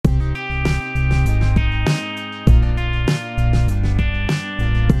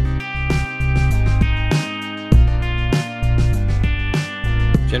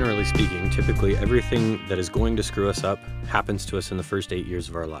typically everything that is going to screw us up happens to us in the first 8 years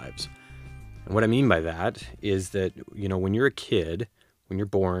of our lives. And what I mean by that is that, when you're a kid, when you're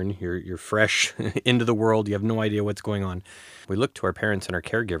born, you're fresh into the world, you have no idea what's going on. We look to our parents and our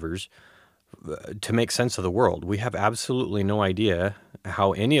caregivers to make sense of the world. We have absolutely no idea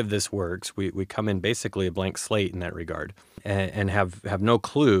how any of this works. We come in basically a blank slate in that regard and have no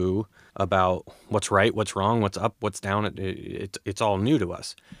clue about what's right, what's wrong, what's up, what's down. It's all new to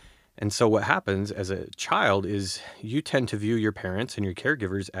us. And so what happens as a child is you tend to view your parents and your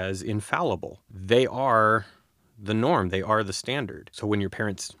caregivers as infallible. They are the norm. They are the standard. So when your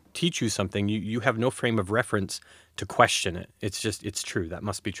parents teach you something, you have no frame of reference to question it. It's true. That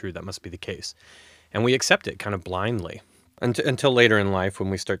must be true. That must be the case. And we accept it kind of blindly until later in life when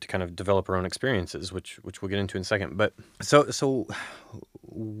we start to kind of develop our own experiences, which we'll get into in a second. But so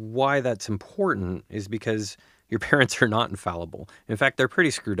why that's important is because your parents are not infallible. In fact, they're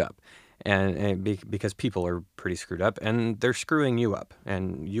pretty screwed up. Because people are pretty screwed up and they're screwing you up.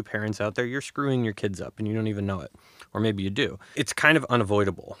 And you parents out there, you're screwing your kids up and you don't even know it. Or maybe you do. It's kind of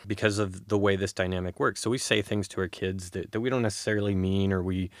unavoidable because of the way this dynamic works. So we say things to our kids that we don't necessarily mean, or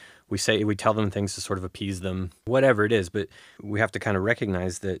we tell them things to sort of appease them, whatever it is. But we have to kind of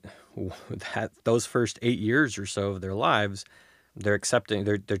recognize that those first 8 years or so of their lives, they're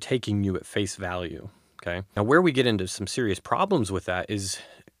taking you at face value. Okay. Now, where we get into some serious problems with that is,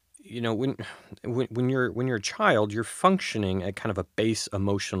 when you're a child, you're functioning at kind of a base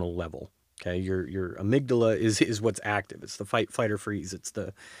emotional level. Okay, your amygdala is what's active. It's the fight, flight, or freeze.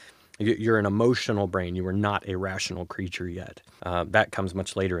 You're an emotional brain. You are not a rational creature yet. That comes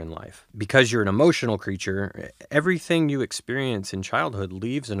much later in life. Because you're an emotional creature, everything you experience in childhood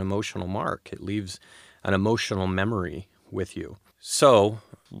leaves an emotional mark. It leaves an emotional memory with you. So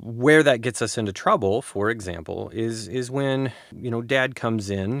where that gets us into trouble, for example, is when, dad comes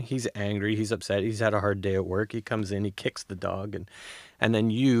in, he's angry, he's upset, he's had a hard day at work, he comes in, he kicks the dog, and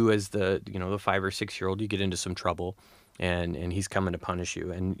then you as the 5 or 6 year old, you get into some trouble and he's coming to punish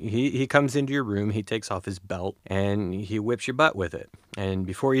you. And he comes into your room, he takes off his belt and he whips your butt with it. And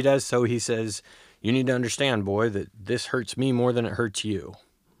before he does so, he says, "You need to understand, boy, that this hurts me more than it hurts you,"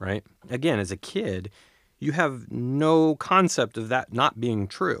 right? Again, as a kid, you have no concept of that not being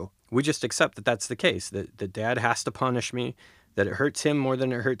true. We just accept that that's the case, that dad has to punish me, that it hurts him more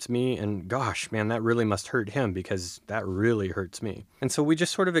than it hurts me, and gosh, man, that really must hurt him because that really hurts me. And so we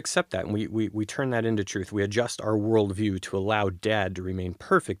just sort of accept that, and we turn that into truth. We adjust our worldview to allow dad to remain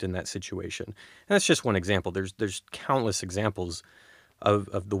perfect in that situation. And that's just one example. There's countless examples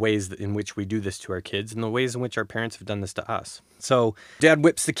of the ways in which we do this to our kids and the ways in which our parents have done this to us. So dad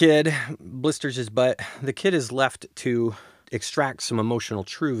whips the kid, blisters his butt. The kid is left to extract some emotional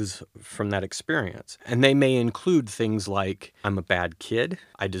truths from that experience. And they may include things like, I'm a bad kid,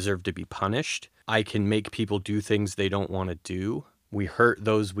 I deserve to be punished, I can make people do things they don't want to do, we hurt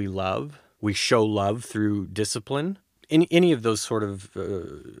those we love, we show love through discipline. Any of those sort of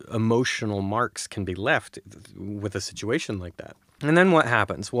emotional marks can be left with a situation like that. And then what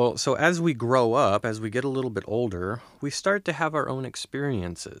happens? Well, so as we grow up, as we get a little bit older, we start to have our own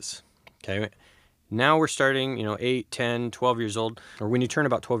experiences, okay? Now we're starting, 8, 10, 12 years old, or when you turn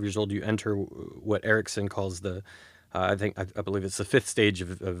about 12 years old, you enter what Erickson calls I believe it's the 5th stage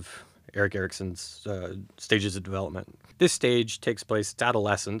of Erik Erikson's stages of development. This stage takes place at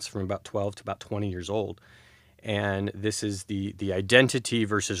adolescence from about 12 to about 20 years old. And this is the identity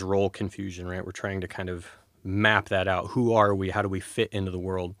versus role confusion, right? We're trying to kind of map that out. Who are we? How do we fit into the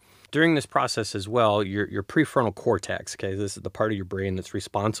world? During this process as well, your prefrontal cortex, okay, this is the part of your brain that's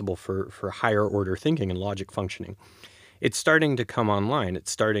responsible for higher order thinking and logic functioning. It's starting to come online. It's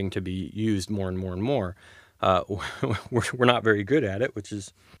starting to be used more and more and more. We're not very good at it, which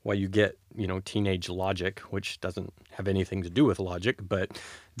is why you get, teenage logic, which doesn't have anything to do with logic, but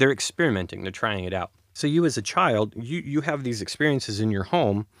they're experimenting, they're trying it out. So you as a child, you have these experiences in your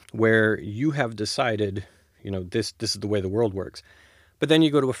home where you have decided, this is the way the world works. But then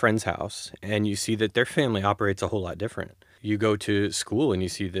you go to a friend's house and you see that their family operates a whole lot different. You go to school and you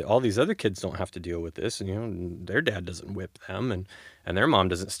see that all these other kids don't have to deal with this. And, their dad doesn't whip them and their mom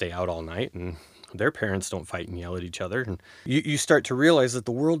doesn't stay out all night and their parents don't fight and yell at each other. And you start to realize that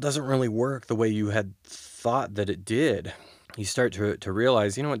the world doesn't really work the way you had thought that it did. You start to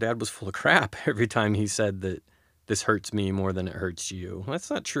realize, dad was full of crap every time he said that this hurts me more than it hurts you. Well, that's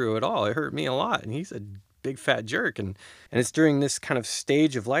not true at all. It hurt me a lot. And he's a big fat jerk. And it's during this kind of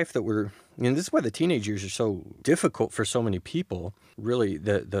stage of life that this is why the teenage years are so difficult for so many people. Really,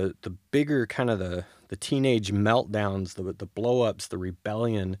 the bigger kind of the teenage meltdowns, the blow-ups, the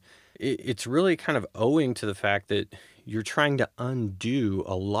rebellion, it's really kind of owing to the fact that you're trying to undo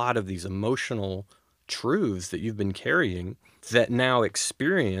a lot of these emotional truths that you've been carrying that now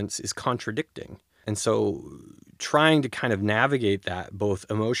experience is contradicting. And so trying to kind of navigate that both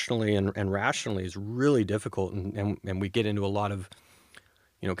emotionally and rationally is really difficult. And we get into a lot of,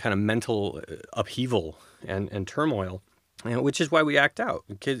 kind of mental upheaval and turmoil, which is why we act out.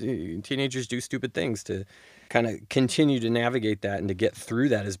 Teenagers do stupid things to kind of continue to navigate that and to get through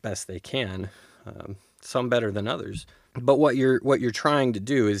that as best they can. Some better than others. But what you're trying to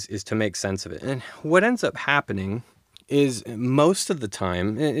do is to make sense of it. And what ends up happening is most of the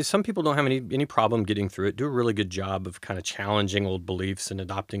time, some people don't have any problem getting through it, do a really good job of kind of challenging old beliefs and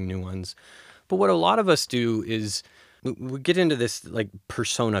adopting new ones. But what a lot of us do is we get into this like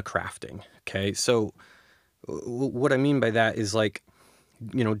persona crafting. Okay. So what I mean by that is like,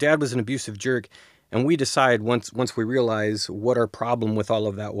 dad was an abusive jerk. And we decide once we realize what our problem with all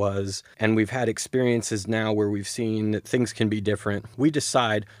of that was, and we've had experiences now where we've seen that things can be different, we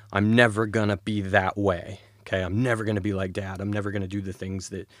decide, I'm never going to be that way. Okay, I'm never going to be like dad. I'm never going to do the things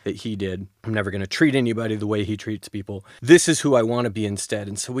that he did. I'm never going to treat anybody the way he treats people. This is who I want to be instead.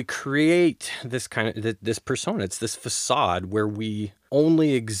 And so we create this kind of this persona. It's this facade where we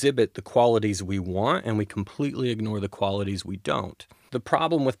only exhibit the qualities we want and we completely ignore the qualities we don't. The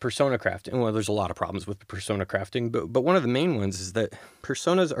problem with persona crafting, well, there's a lot of problems with persona crafting, but one of the main ones is that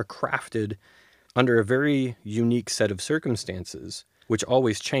personas are crafted under a very unique set of circumstances, which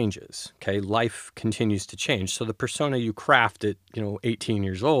always changes. Okay, life continues to change. So the persona you craft at 18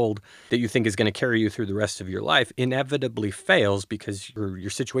 years old that you think is going to carry you through the rest of your life inevitably fails because your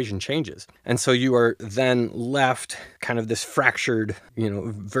situation changes, and so you are then left kind of this fractured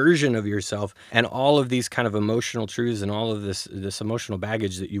version of yourself, and all of these kind of emotional truths and all of this emotional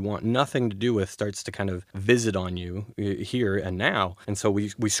baggage that you want nothing to do with starts to kind of visit on you here and now. And so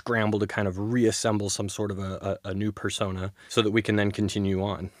we scramble to kind of reassemble some sort of a new persona so that we can then continue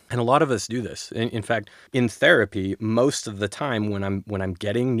on. And a lot of us do this. In fact, in therapy, most of the time when I'm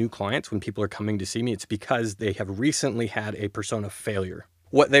getting new clients, when people are coming to see me, it's because they have recently had a persona failure.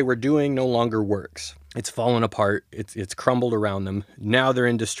 What they were doing no longer works. It's fallen apart. It's crumbled around them. Now they're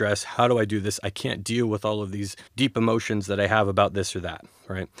in distress. How do I do this? I can't deal with all of these deep emotions that I have about this or that,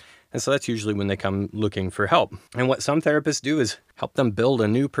 right? And so that's usually when they come looking for help. And what some therapists do is help them build a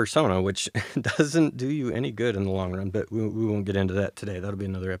new persona, which doesn't do you any good in the long run, but we won't get into that today. That'll be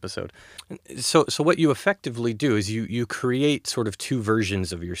another episode. So what you effectively do is you create sort of two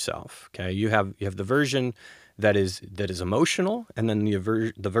versions of yourself, okay? You have the version that is emotional, and then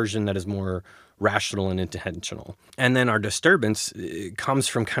the version that is more rational and intentional. And then our disturbance comes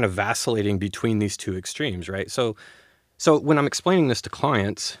from kind of vacillating between these two extremes, right? So when I'm explaining this to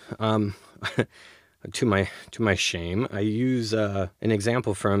clients, to my shame, I use an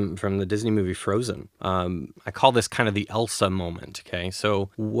example from the Disney movie Frozen. I call this kind of the Elsa moment. Okay,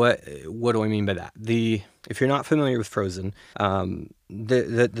 so what do I mean by that? If you're not familiar with Frozen,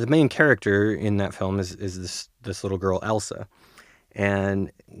 the main character in that film is this little girl Elsa,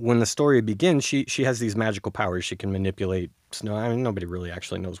 and when the story begins, she has these magical powers. She can manipulate snow. I mean, nobody really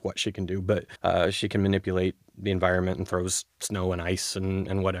actually knows what she can do, but she can manipulate the environment and throws snow and ice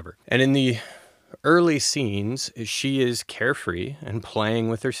and whatever. And in the early scenes, she is carefree and playing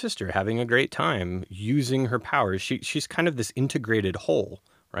with her sister, having a great time, using her powers. She's kind of this integrated whole,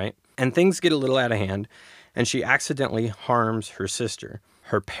 right? And things get a little out of hand, and she accidentally harms her sister.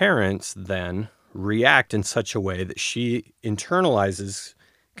 Her parents then react in such a way that she internalizes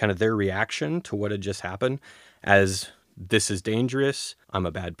kind of their reaction to what had just happened as, this is dangerous, I'm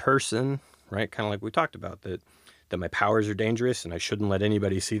a bad person, right? Kind of like we talked about, that my powers are dangerous and I shouldn't let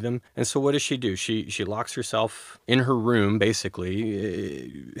anybody see them. And so what does she do? She locks herself in her room,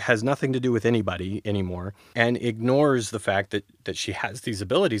 basically, has nothing to do with anybody anymore, and ignores the fact that she has these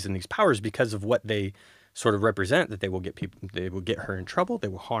abilities and these powers because of what they sort of represent, that they will get her in trouble, they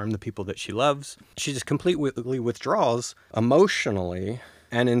will harm the people that she loves. She just completely withdraws emotionally,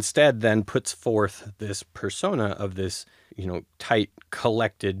 and instead then puts forth this persona of this, tight,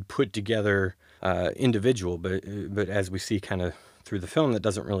 collected, put together individual. But as we see kind of through the film, that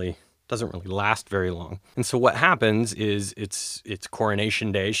doesn't really last very long. And so what happens is it's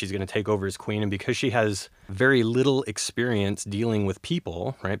coronation day. She's going to take over as queen. And because she has very little experience dealing with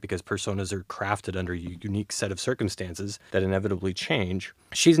people, right, because personas are crafted under a unique set of circumstances that inevitably change,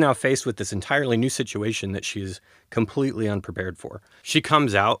 she's now faced with this entirely new situation that she is completely unprepared for. She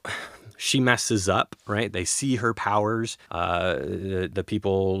comes out. She messes up, right? They see her powers. The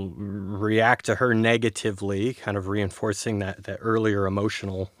people react to her negatively, kind of reinforcing that earlier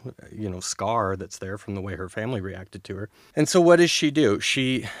emotional, scar that's there from the way her family reacted to her. And so what does she do?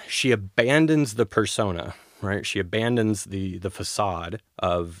 She abandons the persona, right? She abandons the facade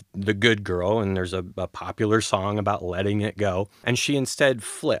of the good girl, and there's a popular song about letting it go. And she instead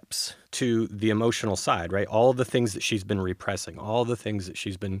flips to the emotional side, right? All the things that she's been repressing, all the things that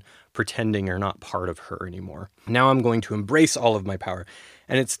she's been pretending are not part of her anymore. Now I'm going to embrace all of my power.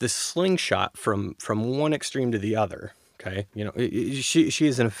 And it's this slingshot from one extreme to the other. Okay. She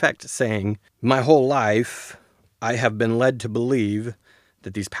is in effect saying, my whole life, I have been led to believe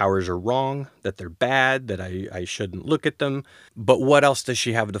that these powers are wrong, that they're bad, that I shouldn't look at them. But what else does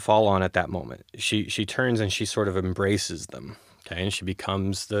she have to fall on at that moment? She turns and she sort of embraces them. Okay, and she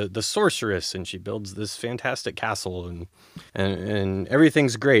becomes the sorceress, and she builds this fantastic castle, and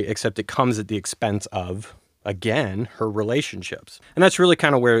everything's great, except it comes at the expense of, again, her relationships. And that's really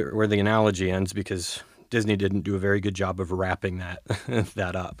kind of where the analogy ends, because Disney didn't do a very good job of wrapping that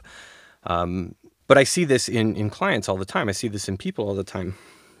that up. But I see this in clients all the time. I see this in people all the time,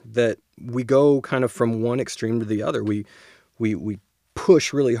 that we go kind of from one extreme to the other. We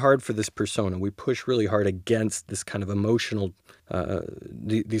push really hard for this persona. We push really hard against this kind of emotional,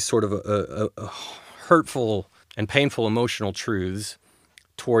 these sort of hurtful and painful emotional truths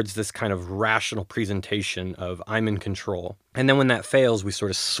towards this kind of rational presentation of I'm in control. And then when that fails, we sort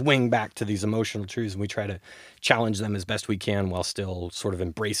of swing back to these emotional truths, and we try to challenge them as best we can while still sort of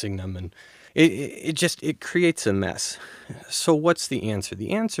embracing them. And it creates a mess. So what's the answer?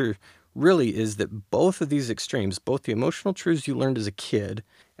 The answer really is that both of these extremes, both the emotional truths you learned as a kid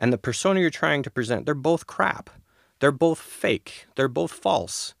and the persona you're trying to present, they're both crap. They're both fake. They're both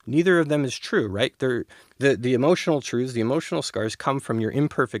false. Neither of them is true, right? The emotional truths, the emotional scars come from your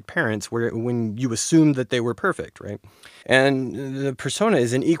imperfect parents when you assumed that they were perfect, right? And the persona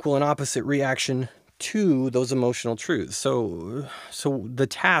is an equal and opposite reaction to those emotional truths. So the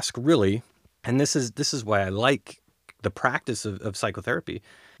task really, and this is why I like the practice of psychotherapy,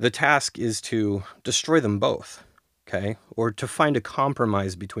 the task is to destroy them both, okay? Or to find a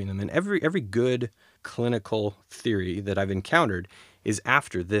compromise between them. And every good clinical theory that I've encountered is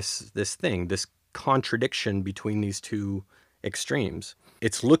after this thing, this contradiction between these two extremes.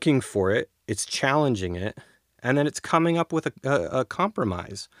 It's looking for it, it's challenging it, and then it's coming up with a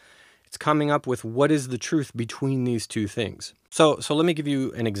compromise. It's coming up with what is the truth between these two things. So let me give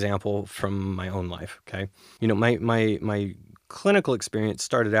you an example from my own life, okay? My clinical experience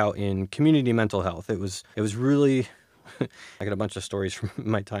started out in community mental health. It was really I got a bunch of stories from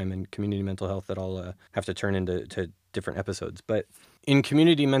my time in community mental health that I'll have to turn into different episodes. But in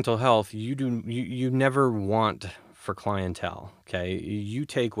community mental health, you never want for clientele, okay? You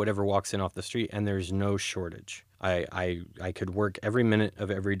take whatever walks in off the street, and there's no shortage. I could work every minute of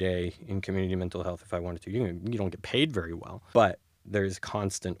every day in community mental health if I wanted to. You don't get paid very well, but there's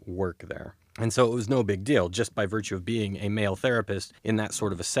constant work there. And so it was no big deal. Just by virtue of being a male therapist in that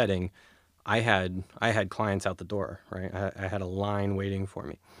sort of a setting, I had clients out the door, right? I had a line waiting for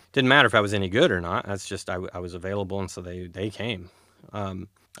me. Didn't matter if I was any good or not. That's just I was available, and so they came.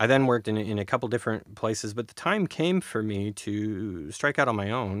 I then worked in a couple different places, but the time came for me to strike out on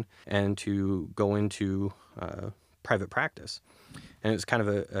my own and to go into private practice. And it was kind of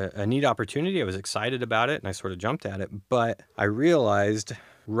a neat opportunity. I was excited about it, and I sort of jumped at it. But I realized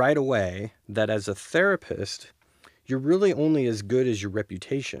right away that as a therapist, you're really only as good as your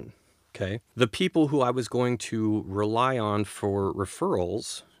reputation. Okay. The people who I was going to rely on for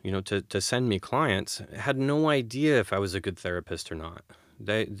referrals, to send me clients, had no idea if I was a good therapist or not.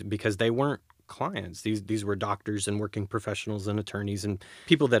 Because they weren't clients. These were doctors and working professionals and attorneys and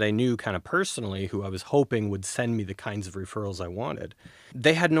people that I knew kind of personally who I was hoping would send me the kinds of referrals I wanted.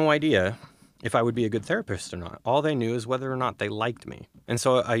 They had no idea if I would be a good therapist or not. All they knew is whether or not they liked me. And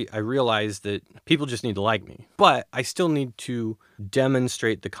so I realized that people just need to like me, but I still need to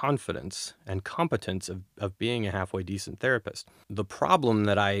demonstrate the confidence and competence of being a halfway decent therapist. The problem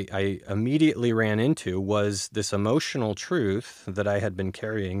that I immediately ran into was this emotional truth that I had been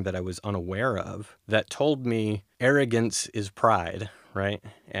carrying that I was unaware of that told me arrogance is pride, right?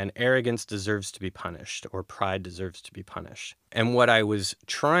 And arrogance deserves to be punished, or pride deserves to be punished. And what I was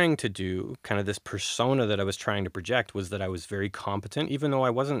trying to do, kind of this persona that I was trying to project, was that I was very competent, even though I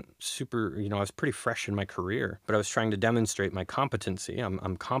wasn't super, I was pretty fresh in my career, but I was trying to demonstrate my competency.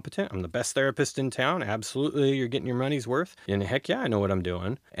 I'm competent. I'm the best therapist in town. Absolutely. You're getting your money's worth. And heck yeah, I know what I'm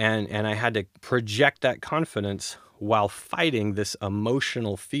doing. And I had to project that confidence while fighting this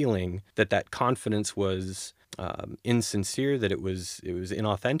emotional feeling that confidence was insincere, that it was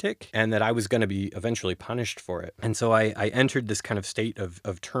inauthentic, and that I was going to be eventually punished for it. And so I entered this kind of state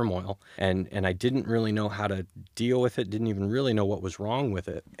of turmoil, and I didn't really know how to deal with it, didn't even really know what was wrong with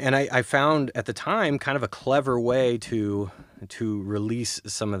it. And I found at the time kind of a clever way to release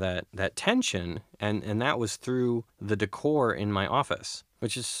some of that tension, and that was through the decor in my office,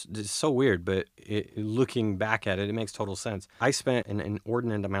 which is so weird, but looking back at it, it makes total sense. I spent an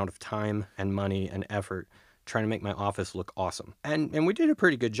inordinate amount of time and money and effort trying to make my office look awesome. And we did a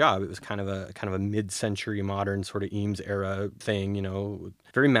pretty good job. It was kind of a mid-century modern sort of Eames era thing, you know,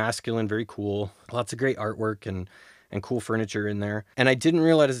 very masculine, very cool, lots of great artwork and cool furniture in there. And I didn't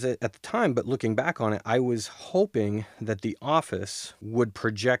realize it at the time, but looking back on it, I was hoping that the office would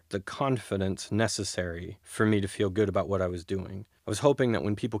project the confidence necessary for me to feel good about what I was doing. I was hoping that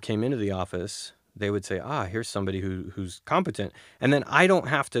when people came into the office, they would say, here's somebody who's competent. And then I don't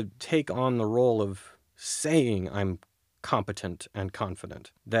have to take on the role of saying I'm competent and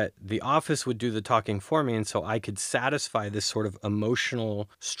confident, that the office would do the talking for me. And so I could satisfy this sort of emotional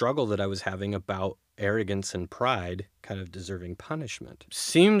struggle that I was having about arrogance and pride kind of deserving punishment.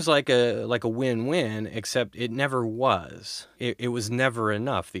 Seems like a win-win, except it never was. It was never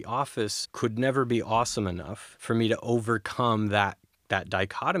enough. The office could never be awesome enough for me to overcome that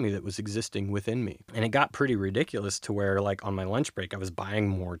dichotomy that was existing within me. And it got pretty ridiculous to where, like, on my lunch break, I was buying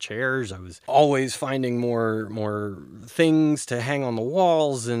more chairs. I was always finding more things to hang on the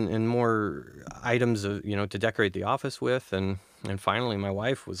walls and more items to decorate the office with. And finally, my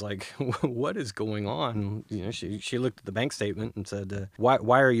wife was like, what is going on? You know, she looked at the bank statement and said,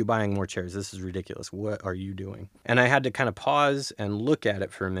 why are you buying more chairs? This is ridiculous. What are you doing? And I had to kind of pause and look at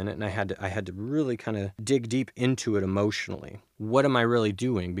it for a minute. And I had to really kind of dig deep into it emotionally. What am I really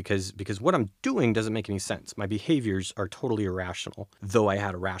doing? Because what I'm doing doesn't make any sense. My behaviors are totally irrational, though I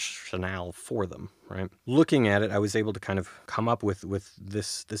had a rationale for them, right? Looking at it, I was able to kind of come up with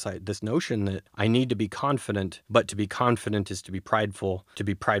this notion that I need to be confident, but to be confident is to be prideful. To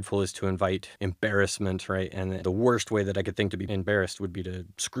be prideful is to invite embarrassment, right? And the worst way that I could think to be embarrassed would be to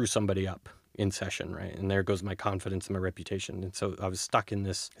screw somebody up in session, right? And there goes my confidence and my reputation. And so I was stuck in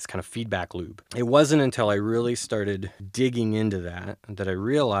this kind of feedback loop. It wasn't until I really started digging into that I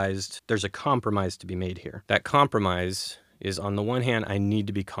realized there's a compromise to be made here. That compromise is, on the one hand, I need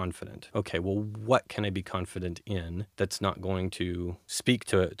to be confident. Okay, well, what can I be confident in that's not going to speak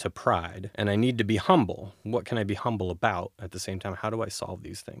to pride? And I need to be humble. What can I be humble about at the same time? How do I solve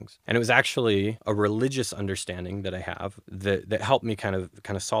these things? And it was actually a religious understanding that I have that helped me kind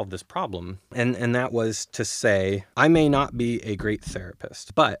of solve this problem. And that was to say, I may not be a great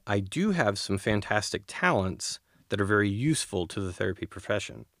therapist, but I do have some fantastic talents that are very useful to the therapy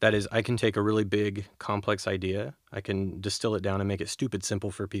profession. That is, I can take a really big, complex idea, I can distill it down and make it stupid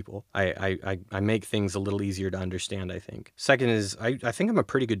simple for people. I make things a little easier to understand, I think. Second is, I think I'm a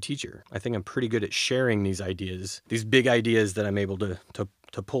pretty good teacher. I think I'm pretty good at sharing these ideas, these big ideas that I'm able to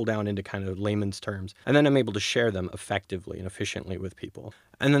pull down into kind of layman's terms. And then I'm able to share them effectively and efficiently with people.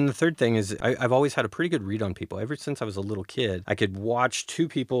 And then the third thing is I've always had a pretty good read on people. Ever since I was a little kid, I could watch two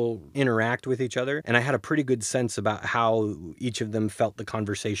people interact with each other, and I had a pretty good sense about how each of them felt the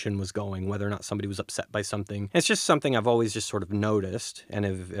conversation was going, whether or not somebody was upset by something. And it's just something I've always just sort of noticed and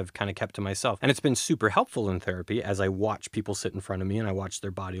have kind of kept to myself. And it's been super helpful in therapy as I watch people sit in front of me and I watch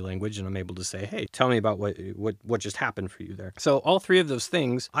their body language, and I'm able to say, hey, tell me about what just happened for you there. So all three of those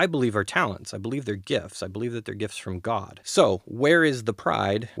things I believe are talents. I believe they're gifts. I believe that they're gifts from God. So where is the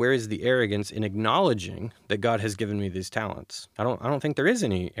pride? Where is the arrogance in acknowledging that God has given me these talents? I don't think there is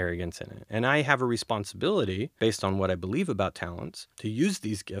any arrogance in it. And I have a responsibility, based on what I believe about talents, to use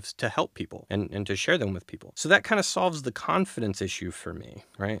these gifts to help people and to share them with people. So that kind of solves the confidence issue for me,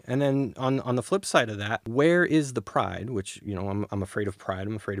 right? And then on the flip side of that, where is the pride? Which, you know, I'm afraid of pride.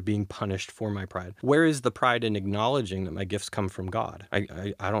 I'm afraid of being punished for my pride. Where is the pride in acknowledging that my gifts come from God?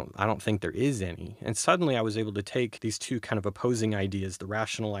 I don't think there is any. And suddenly I was able to take these two kind of opposing ideas, the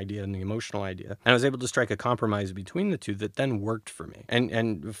rational idea and the emotional idea, and I was able to strike a compromise between the two that then worked for me.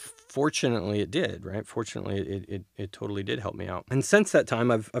 And fortunately it did, right? Fortunately it totally did help me out. And since that time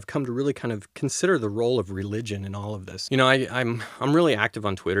I've come to really kind of consider the role of religion in all of this. You know, I'm really active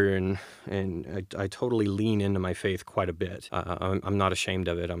on Twitter, and I totally lean into my faith quite a bit. I'm not ashamed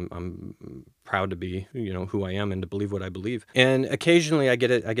of it. I'm proud to be, who I am and to believe what I believe. And occasionally I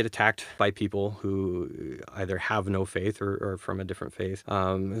get attacked by people who either have no faith or from a different faith,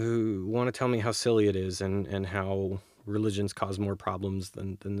 who want to tell me how silly it is and how religions cause more problems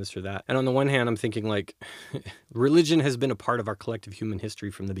than this or that. And on the one hand, I'm thinking like, religion has been a part of our collective human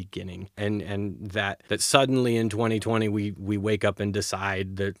history from the beginning, and that suddenly in 2020 we wake up and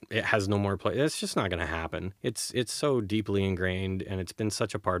decide that it has no more place. It's just not going to happen. It's so deeply ingrained, and it's been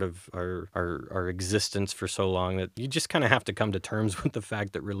such a part of our existence for so long that you just kind of have to come to terms with the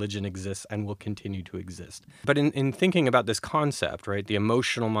fact that religion exists and will continue to exist. But in thinking about this concept, right, the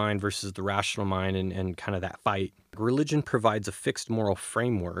emotional mind versus the rational mind, and kind of that fight, religion provides a fixed moral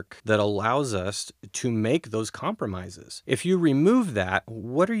framework that allows us to make those compromises. If you remove that,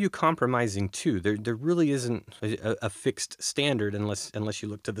 what are you compromising to? There really isn't a fixed standard unless you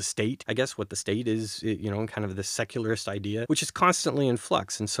look to the state. I guess what the state is, kind of the secularist idea, which is constantly in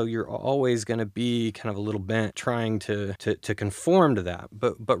flux. And so you're always going to be kind of a little bent trying to conform to that.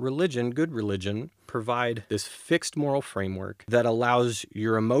 But religion, good religion, provide this fixed moral framework that allows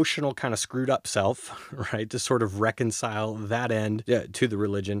your emotional kind of screwed up self, right, to sort of reconcile that end to the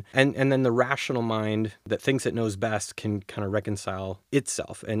religion. And then the rational mind that thinks it knows best can kind of reconcile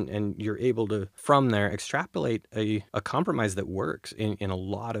itself. And you're able to, from there, extrapolate a compromise that works in a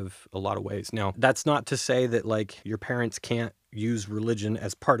lot of ways. Now, that's not to say that like your parents can't use religion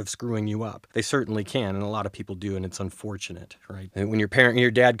as part of screwing you up. They certainly can, and a lot of people do, and it's unfortunate, right? And when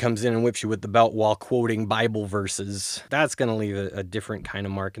your dad comes in and whips you with the belt while quoting Bible verses, that's going to leave a different kind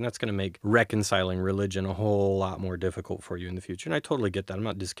of mark, and that's going to make reconciling religion a whole lot more difficult for you in the future. And I totally get that. I'm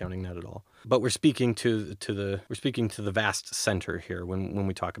not discounting that at all. But we're speaking to the vast center here when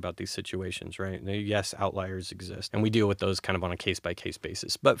we talk about these situations, right? Yes, outliers exist, and we deal with those kind of on a case-by-case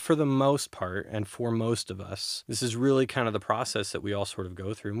basis. But for the most part, and for most of us, this is really kind of the process that we all sort of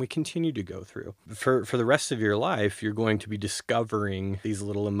go through, and we continue to go through. For the rest of your life, you're going to be discovering these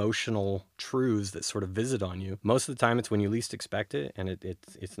little emotional truths that sort of visit on you. Most of the time, it's when you least expect it, and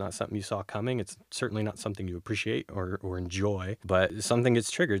it's not something you saw coming. It's certainly not something you appreciate or enjoy, but something gets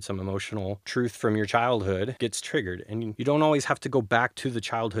triggered. Some emotional truth from your childhood gets triggered, and you don't always have to go back to the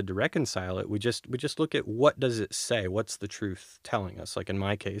childhood to reconcile it. We just look at, what does it say? What's the truth telling us? Like in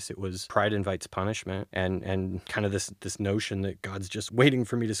my case, it was pride invites punishment, and kind of this notion that God's just waiting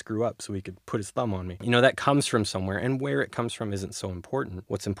for me to screw up so he could put his thumb on me. That comes from somewhere, and where it comes from isn't so important.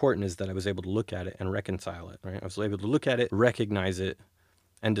 What's important is that I was able to look at it and reconcile it, right? I was able to look at it, recognize it,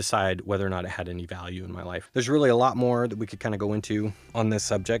 and decide whether or not it had any value in my life. There's really a lot more that we could kind of go into on this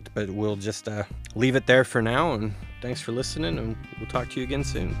subject, but we'll just leave it there for now, and thanks for listening, and we'll talk to you again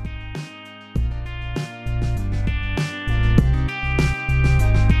soon.